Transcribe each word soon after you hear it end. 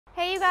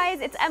Hey you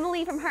guys, it's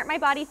Emily from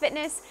Heartmybody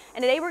Fitness,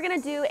 and today we're gonna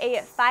do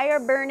a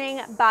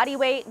fire-burning body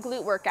weight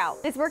glute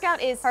workout. This workout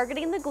is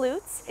targeting the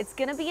glutes. It's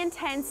gonna be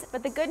intense,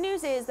 but the good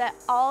news is that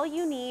all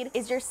you need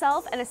is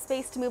yourself and a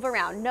space to move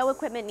around, no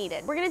equipment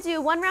needed. We're gonna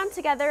do one round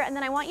together, and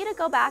then I want you to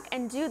go back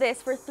and do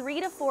this for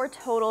 3 to 4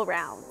 total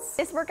rounds.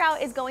 This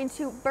workout is going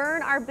to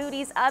burn our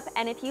booties up,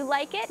 and if you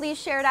like it,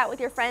 please share it out with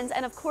your friends,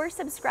 and of course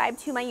subscribe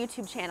to my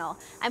YouTube channel.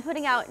 I'm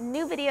putting out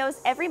new videos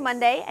every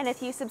Monday, and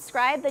if you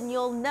subscribe, then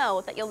you'll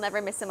know that you'll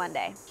never miss a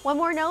Monday. One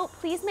more note,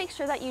 please make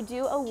sure that you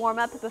do a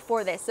warm-up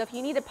before this. So if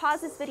you need to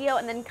pause this video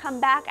and then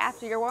come back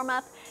after your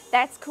warm-up,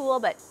 that's cool,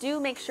 but do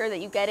make sure that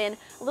you get in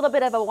a little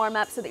bit of a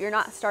warm-up so that you're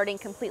not starting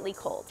completely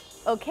cold.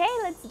 Okay,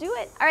 let's do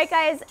it. All right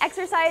guys,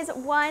 exercise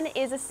 1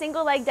 is a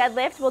single leg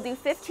deadlift. We'll do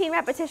 15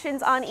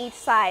 repetitions on each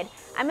side.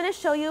 I'm gonna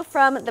show you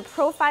from the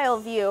profile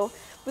view.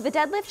 With the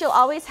deadlift, you'll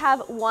always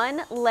have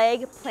one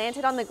leg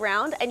planted on the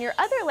ground and your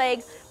other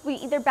leg will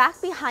be either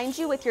back behind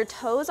you with your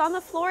toes on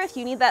the floor if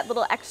you need that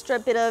little extra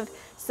bit of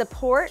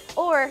support,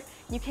 or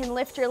you can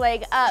lift your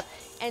leg up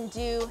and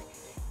do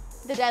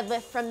the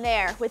deadlift from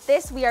there. With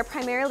this, we are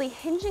primarily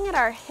hinging at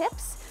our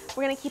hips.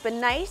 We're gonna keep a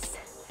nice,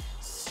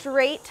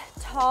 straight,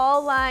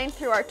 tall line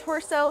through our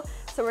torso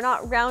so we're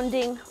not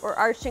rounding or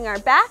arching our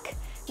back.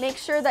 Make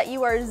sure that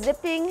you are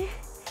zipping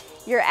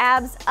your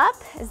abs up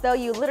as though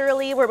you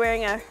literally were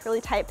wearing a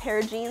really tight pair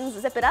of jeans.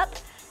 Zip it up,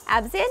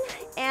 abs in,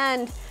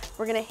 and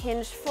we're gonna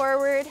hinge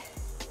forward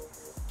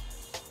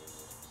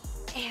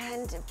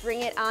and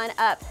bring it on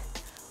up.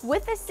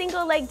 With a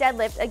single leg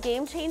deadlift, a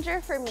game changer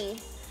for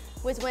me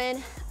was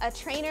when a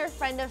trainer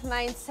friend of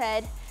mine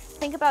said,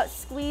 think about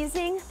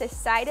squeezing the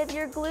side of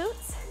your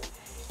glutes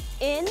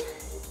in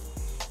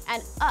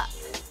and up.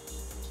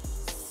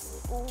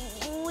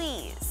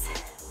 Squeeze.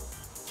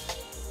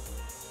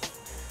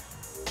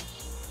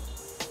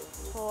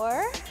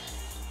 4,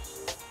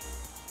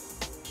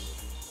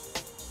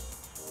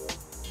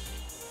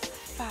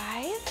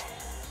 5,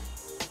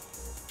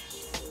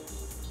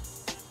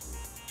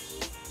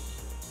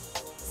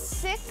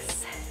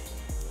 6,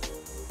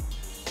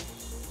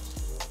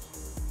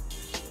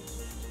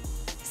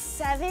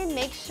 7.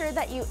 Make sure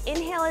that you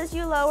inhale as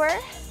you lower.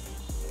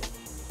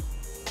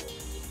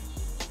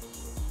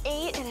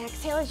 8, and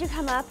exhale as you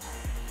come up.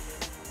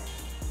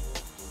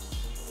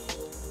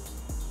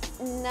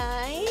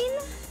 9.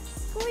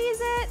 Squeeze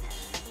it.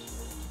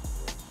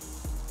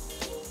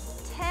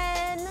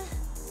 10.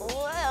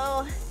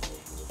 Whoa.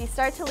 If you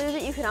start to lose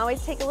it, you can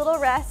always take a little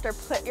rest or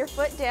put your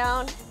foot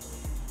down.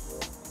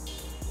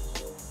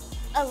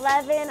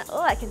 11.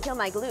 Oh, I can feel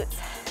my glutes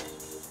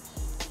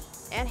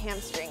and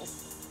hamstrings.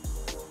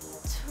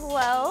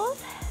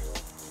 12.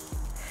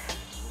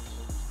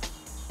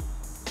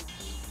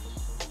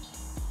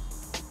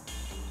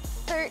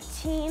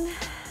 13.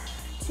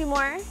 2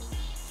 more.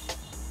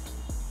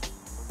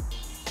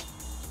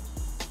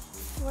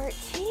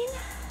 14,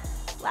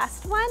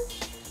 last one.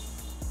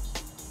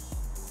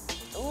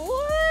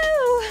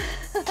 Woo!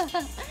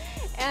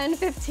 And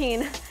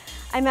 15.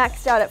 I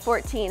maxed out at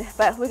 14,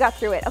 but we got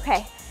through it.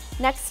 Okay,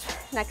 next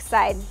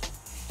side.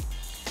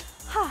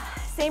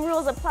 Same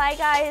rules apply,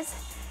 guys.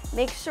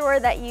 Make sure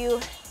that you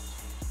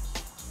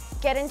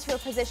get into a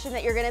position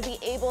that you're gonna be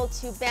able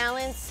to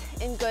balance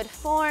in good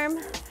form,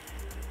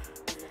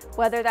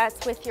 whether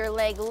that's with your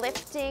leg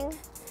lifting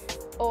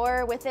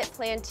or with it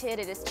planted.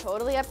 It is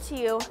totally up to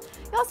you.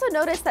 You also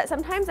notice that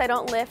sometimes I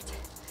don't lift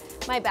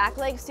my back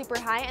leg super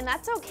high, and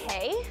that's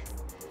okay.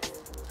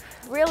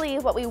 Really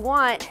what we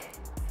want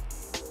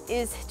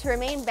is to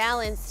remain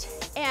balanced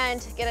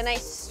and get a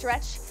nice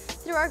stretch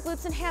through our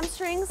glutes and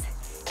hamstrings,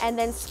 and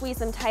then squeeze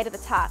them tight at the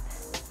top.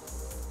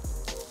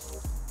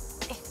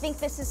 I think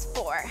this is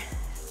 4.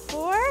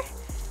 4,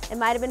 it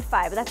might have been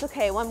 5, but that's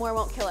okay. One more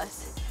won't kill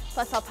us.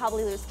 Plus I'll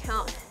probably lose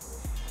count.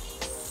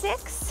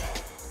 6,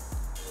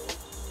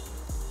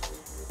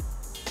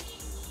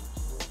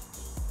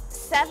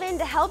 7.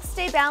 To help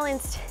stay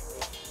balanced,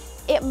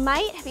 it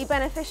might be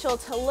beneficial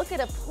to look at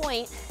a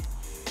point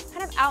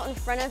kind of out in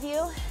front of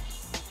you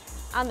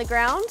on the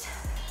ground.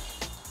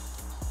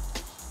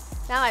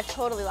 Now I've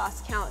totally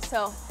lost count,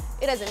 so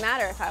it doesn't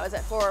matter if I was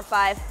at 4 or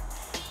 5.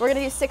 We're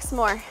gonna do 6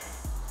 more.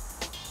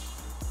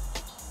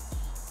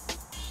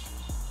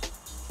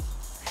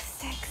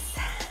 6.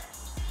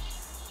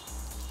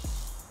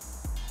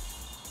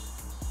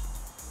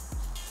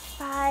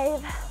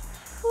 5.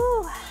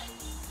 Whew.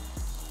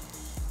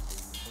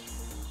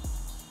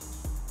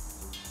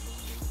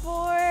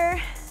 4,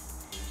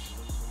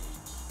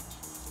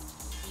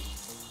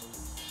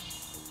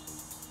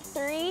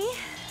 3,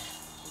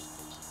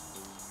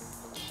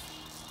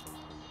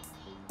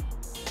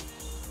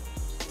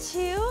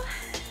 2,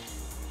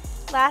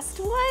 last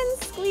one.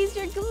 Squeeze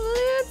your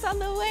glutes on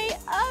the way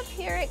up.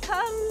 Here it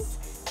comes.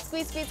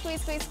 Squeeze, squeeze,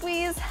 squeeze, squeeze,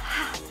 squeeze,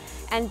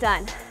 and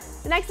done.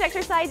 The next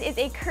exercise is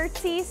a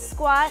curtsy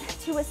squat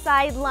to a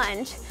side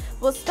lunge.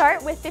 We'll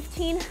start with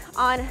 15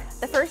 on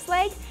the first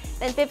leg,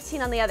 then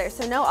 15 on the other.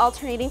 So no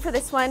alternating for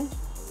this one.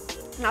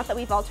 Not that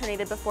we've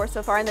alternated before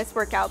so far in this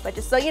workout, but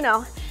just so you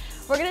know,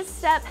 we're gonna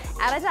step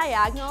at a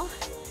diagonal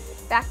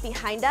back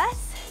behind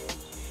us.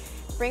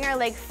 Bring our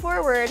leg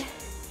forward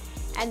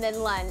and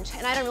then lunge.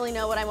 And I don't really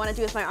know what I want to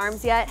do with my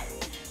arms yet.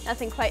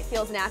 Nothing quite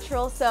feels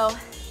natural, so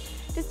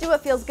just do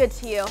what feels good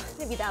to you.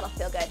 Maybe that'll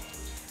feel good.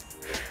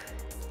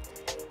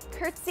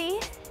 Curtsy,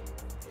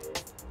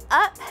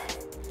 up,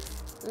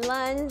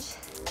 lunge,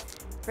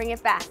 bring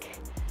it back.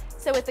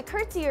 So with the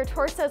curtsy, your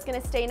torso is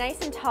gonna stay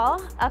nice and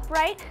tall,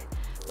 upright.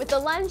 With the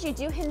lunge, you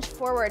do hinge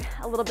forward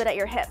a little bit at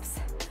your hips.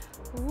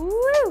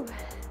 Woo!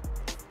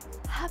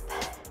 Up,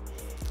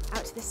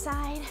 out to the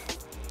side,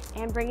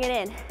 and bring it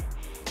in.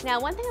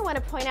 Now, one thing I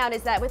wanna point out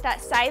is that with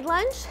that side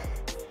lunge,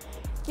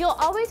 you'll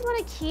always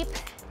wanna keep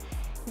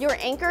your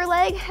anchor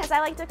leg, as I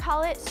like to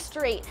call it,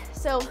 straight.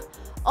 So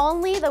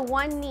only the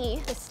one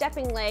knee, the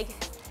stepping leg,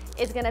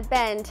 is gonna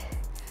bend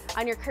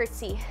on your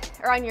curtsy,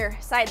 or on your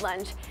side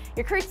lunge.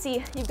 Your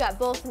curtsy, you've got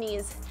both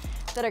knees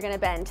that are gonna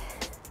bend.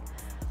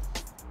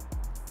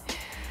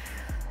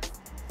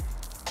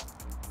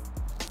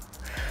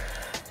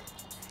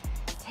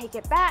 Take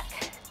it back,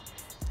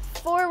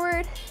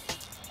 forward,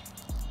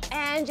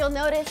 and you'll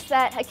notice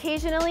that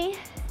occasionally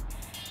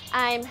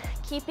I'm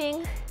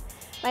keeping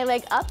my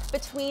leg up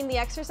between the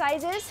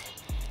exercises,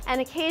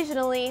 and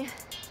occasionally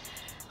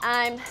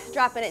I'm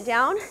dropping it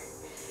down.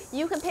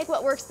 You can pick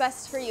what works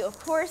best for you. Of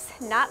course,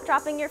 not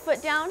dropping your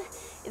foot down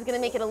is gonna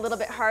make it a little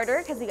bit harder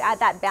because you add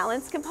that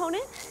balance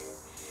component.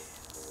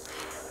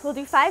 We'll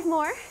do 5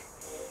 more.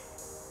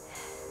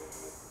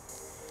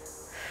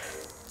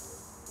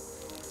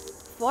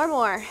 4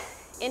 more.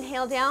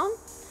 Inhale down,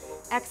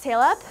 exhale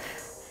up.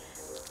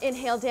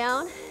 Inhale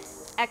down,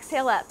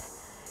 exhale up.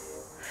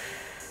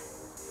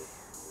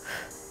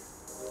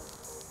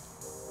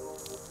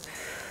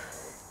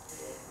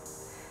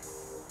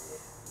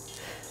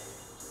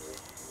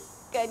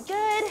 Good,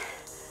 good.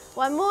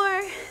 1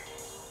 more.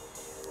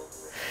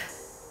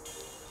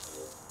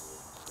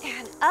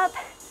 And up.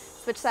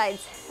 Switch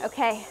sides.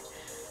 Okay.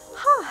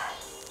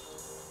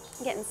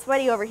 I'm getting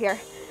sweaty over here.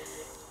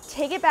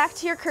 Take it back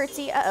to your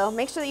curtsy. Uh-oh,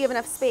 make sure that you have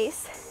enough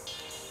space.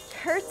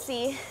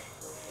 Curtsy,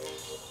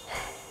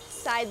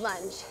 side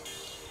lunge,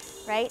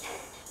 right?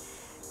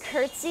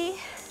 Curtsy,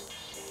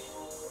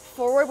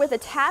 forward with a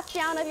tap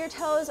down of your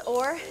toes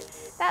or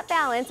that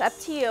balance, up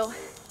to you,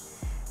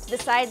 to the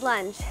side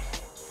lunge.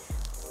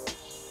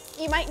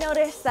 You might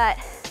notice that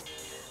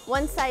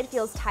one side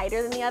feels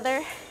tighter than the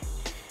other,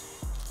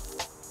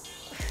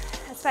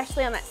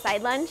 especially on that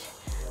side lunge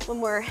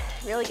when we're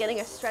really getting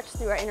a stretch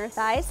through our inner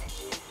thighs.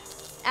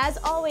 As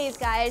always,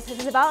 guys, this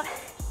is about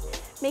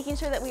making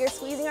sure that we are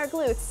squeezing our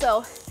glutes.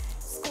 So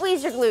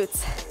squeeze your glutes,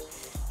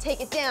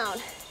 take it down,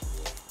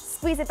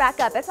 squeeze it back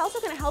up. That's also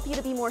gonna help you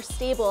to be more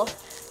stable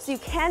so you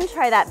can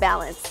try that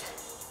balance.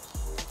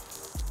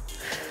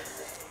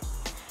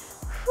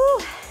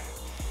 Whew.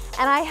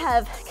 And I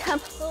have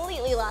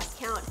completely lost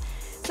count.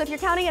 So if you're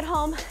counting at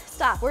home,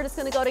 stop. We're just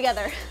gonna go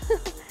together.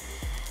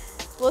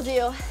 We'll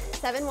do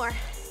 7 more.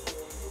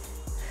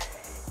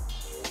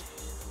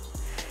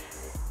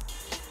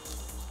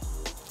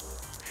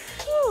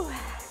 Whew.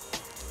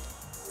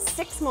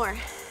 6 more.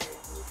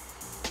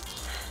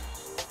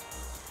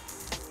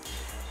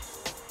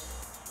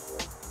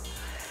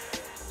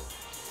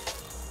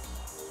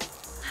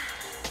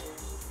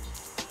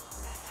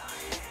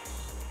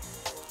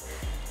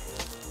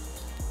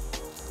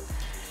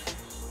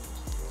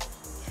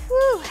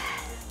 Whew.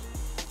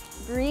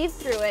 Breathe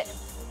through it.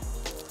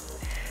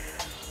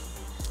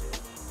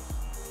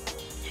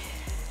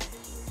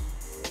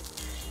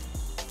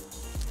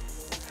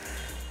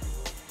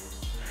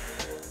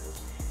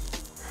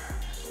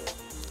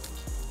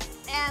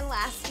 And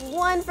last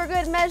one for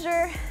good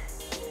measure.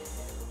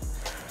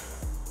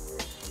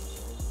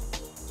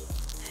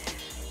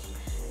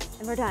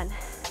 And we're done.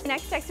 The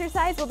next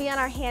exercise will be on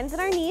our hands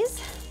and our knees.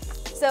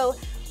 So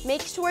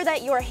make sure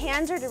that your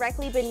hands are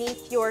directly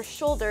beneath your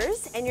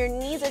shoulders and your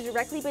knees are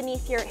directly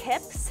beneath your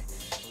hips.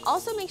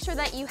 Also make sure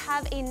that you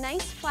have a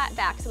nice flat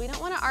back. So we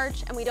don't want to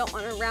arch and we don't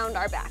want to round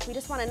our back. We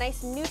just want a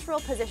nice neutral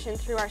position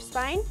through our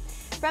spine.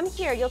 From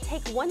here, you'll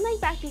take one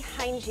leg back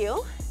behind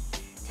you,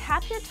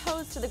 tap your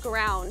toes to the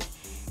ground,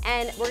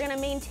 and we're gonna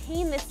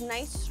maintain this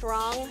nice,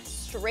 strong,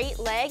 straight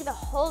leg the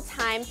whole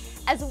time,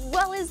 as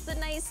well as the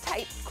nice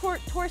tight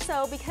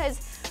torso, because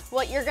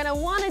what you're gonna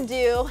wanna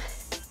do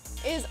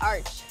is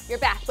arch your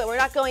back, but we're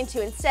not going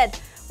to. Instead,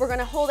 we're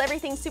gonna hold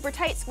everything super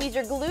tight, squeeze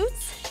your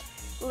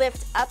glutes,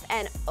 lift up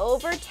and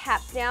over,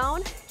 tap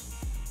down,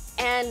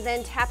 and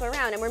then tap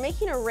around. And we're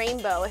making a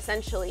rainbow,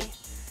 essentially,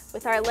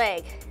 with our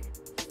leg.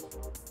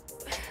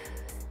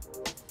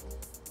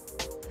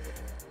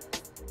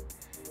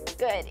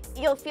 Good.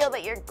 You'll feel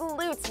that your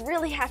glutes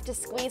really have to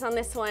squeeze on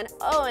this one.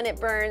 Oh, and it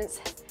burns.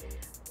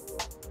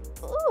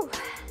 Ooh.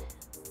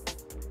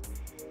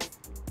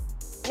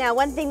 Now,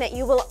 one thing that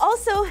you will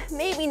also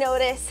maybe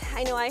notice,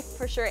 I know I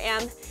for sure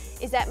am,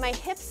 is that my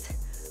hips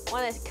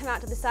want to come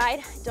out to the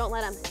side. Don't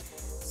let them.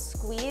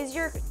 Squeeze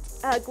your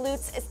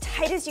glutes as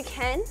tight as you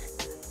can,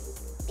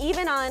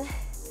 even on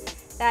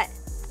that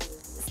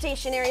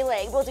stationary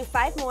leg. We'll do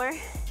 5 more.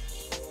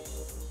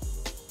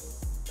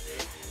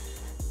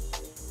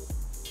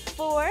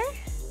 4,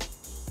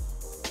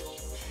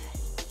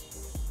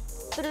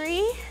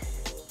 3,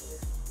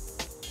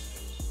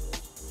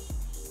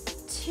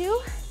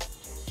 2,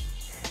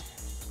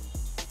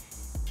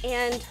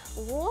 and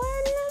 1.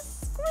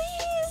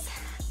 Squeeze.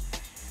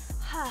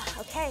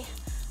 Okay,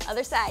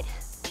 other side.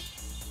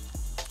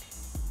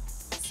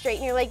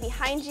 Straighten your leg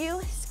behind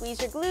you, squeeze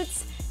your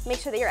glutes, make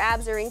sure that your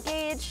abs are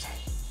engaged.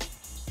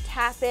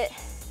 Tap it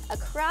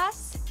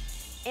across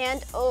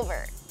and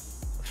over.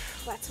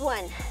 That's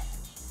 1,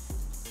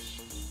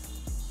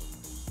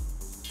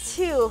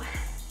 2,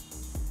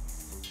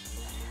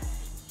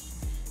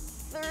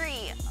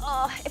 3.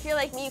 Oh, if you're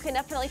like me, you can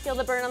definitely feel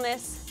the burn on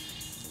this.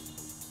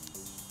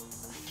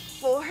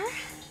 4,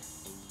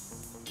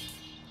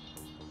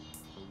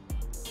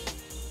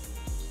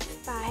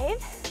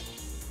 5,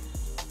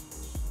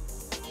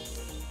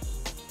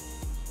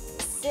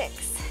 6,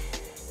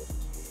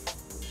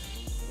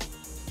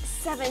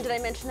 7. Did I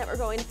mention that we're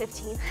going to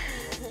 15?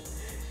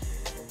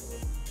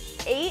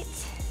 8,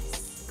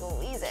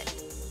 squeeze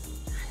it.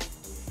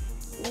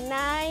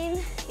 9,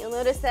 you'll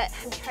notice that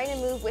I'm trying to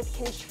move with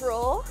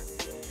control.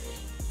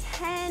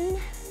 10,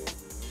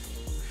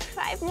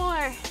 5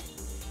 more.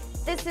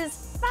 This is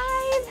 5,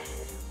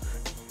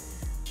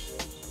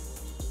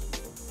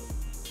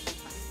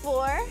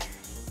 4,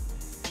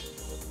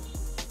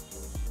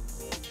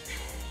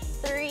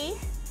 3,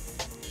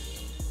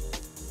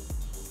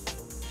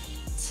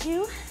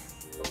 2,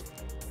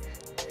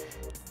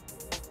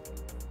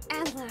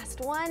 and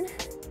last 1,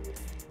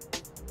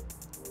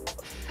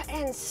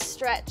 and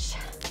stretch.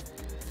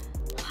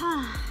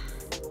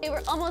 Okay,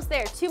 we're almost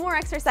there. 2 more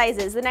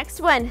exercises. The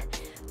next one,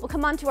 we'll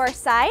come onto our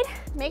side.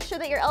 Make sure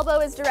that your elbow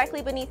is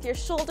directly beneath your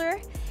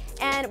shoulder,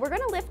 and we're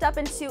gonna lift up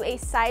into a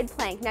side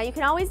plank. Now you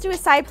can always do a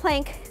side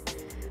plank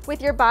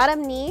with your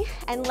bottom knee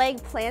and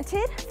leg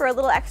planted for a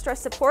little extra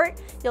support.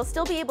 You'll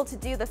still be able to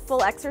do the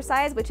full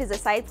exercise, which is a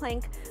side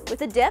plank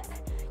with a dip.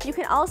 You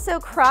can also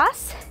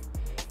cross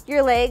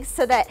your legs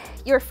so that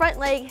your front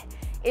leg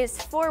is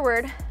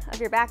forward of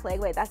your back leg.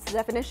 Wait, that's the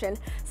definition.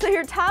 So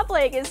your top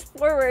leg is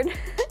forward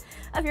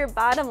of your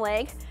bottom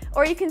leg,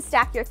 or you can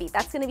stack your feet.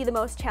 That's gonna be the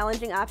most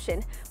challenging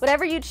option.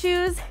 Whatever you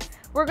choose,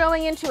 we're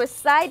going into a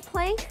side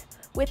plank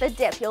with a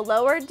dip. You'll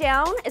lower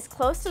down as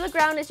close to the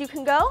ground as you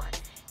can go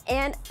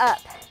and up.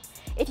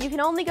 If you can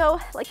only go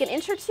like an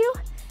inch or 2,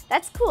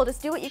 that's cool,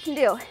 just do what you can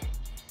do.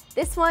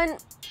 This one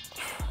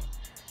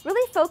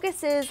really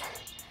focuses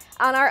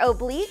on our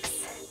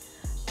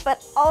obliques,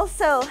 but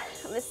also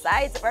on the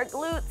sides of our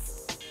glutes.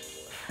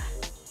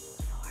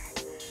 4,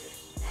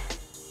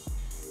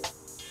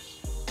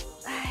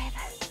 5,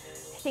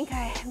 I think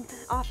I am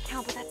off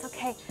count, but that's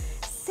okay.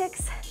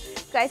 6,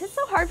 guys, it's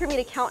so hard for me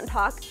to count and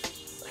talk.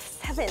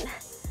 7,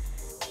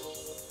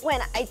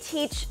 when I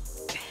teach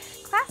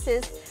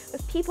classes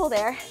with people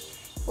there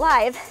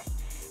live,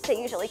 they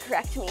usually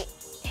correct me.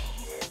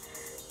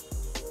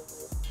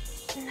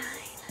 8, 9,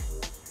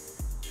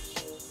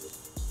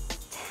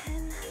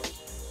 10,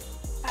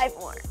 5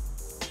 more.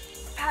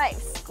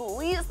 5,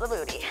 squeeze the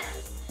booty.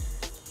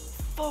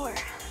 4,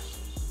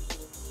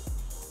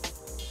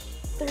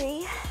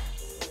 3,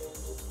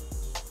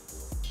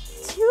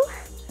 2,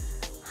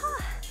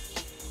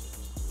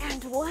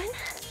 and 1.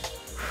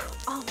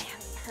 Oh man,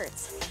 it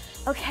hurts.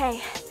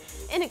 Okay,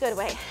 in a good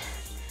way.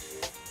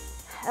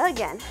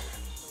 Again.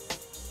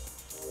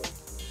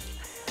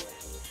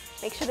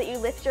 Make sure that you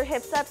lift your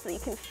hips up so that you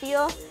can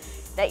feel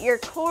that your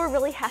core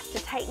really has to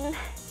tighten.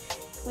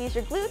 Squeeze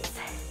your glutes.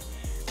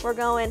 We're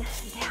going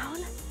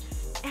down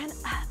and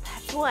up.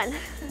 That's 1,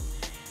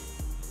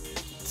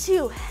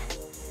 2,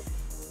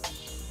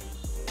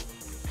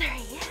 3,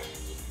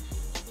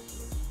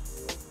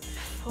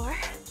 4.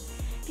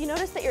 If you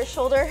notice that your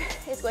shoulder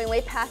is going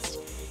way past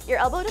your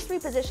elbow, just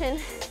reposition.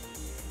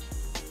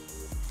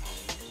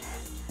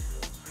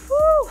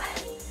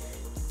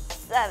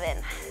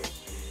 7,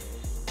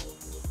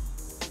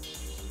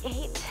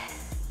 8,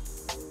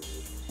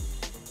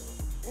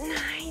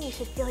 9, you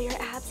should feel your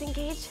abs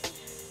engaged.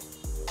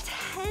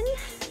 10,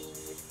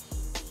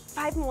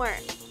 5 more.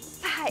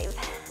 5,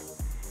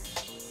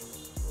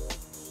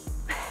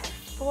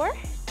 4,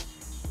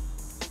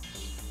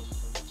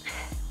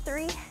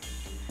 3,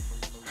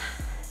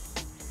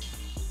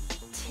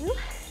 2,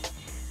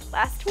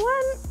 last 1.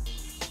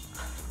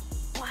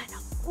 1,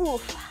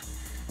 oof.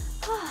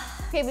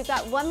 Okay, we've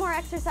got 1 more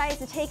exercise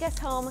to take us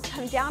home.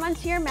 Come down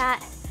onto your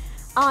mat,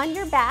 on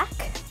your back.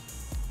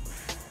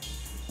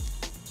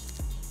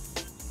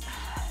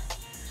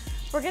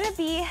 We're gonna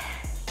be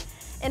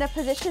in a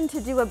position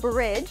to do a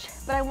bridge,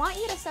 but I want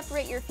you to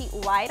separate your feet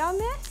wide on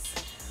this.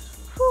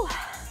 Whew,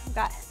 I've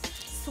got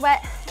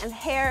sweat and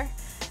hair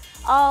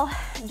all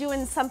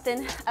doing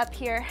something up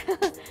here.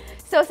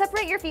 So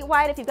separate your feet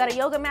wide. If you've got a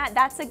yoga mat,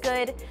 that's a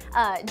good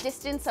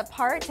distance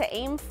apart to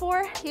aim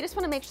for. You just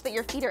wanna make sure that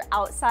your feet are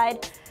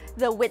outside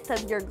the width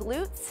of your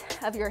glutes,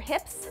 of your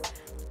hips.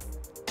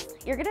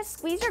 You're gonna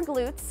squeeze your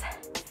glutes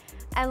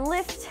and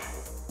lift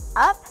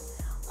up,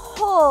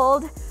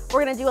 hold.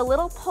 We're gonna do a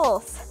little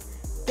pulse,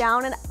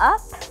 down and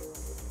up,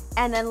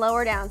 and then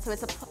lower down. So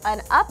it's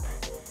an up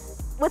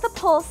with a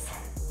pulse,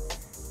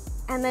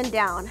 and then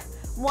down.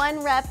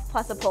 1 rep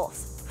plus a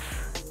pulse.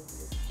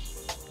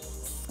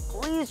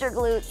 Squeeze your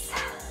glutes.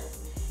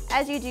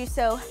 As you do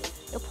so,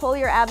 you'll pull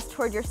your abs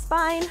toward your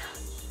spine.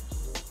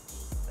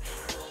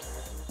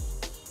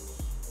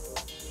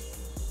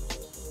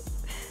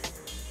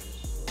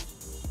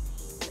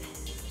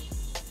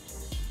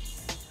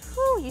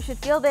 Whew, you should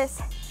feel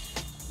this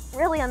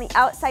really on the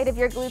outside of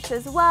your glutes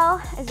as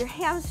well as your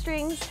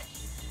hamstrings.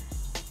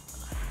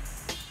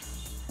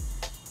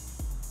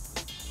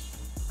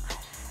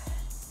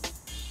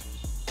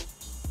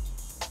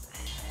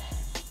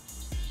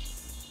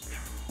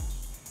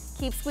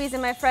 Keep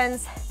squeezing, my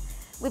friends.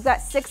 We've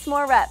got 6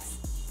 more reps.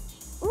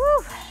 Woo.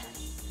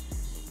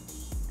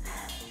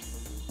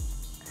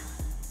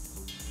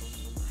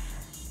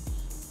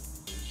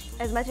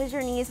 As much as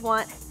your knees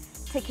want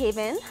to cave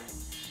in,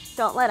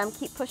 don't let them.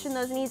 Keep pushing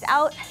those knees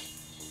out.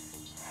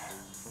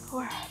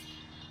 4,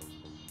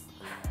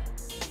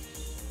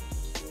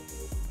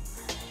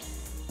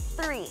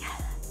 3,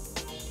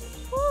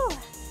 woo.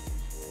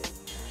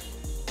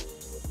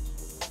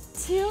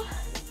 2.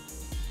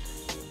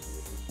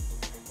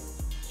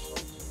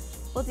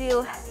 We'll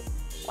do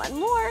 1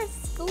 more.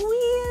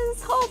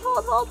 Squeeze. Hold,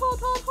 hold, hold, hold,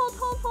 hold, hold,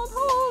 hold, hold,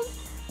 hold.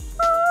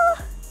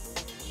 Ah.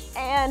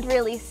 And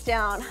release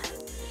down.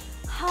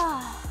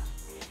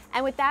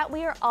 And with that,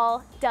 we are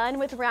all done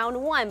with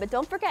round 1. But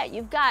don't forget,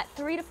 you've got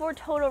 3 to 4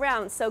 total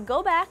rounds. So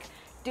go back,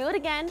 do it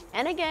again,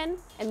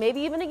 and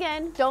maybe even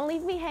again. Don't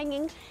leave me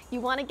hanging.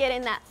 You want to get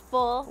in that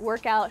full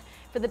workout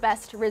for the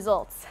best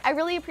results. I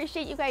really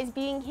appreciate you guys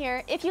being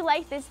here. If you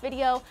liked this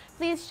video,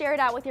 please share it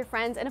out with your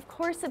friends, and of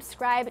course,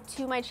 subscribe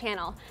to my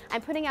channel.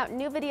 I'm putting out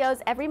new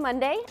videos every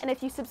Monday, and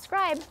if you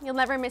subscribe, you'll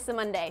never miss a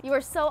Monday. You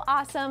are so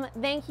awesome.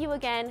 Thank you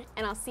again,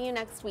 and I'll see you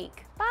next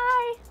week. Bye.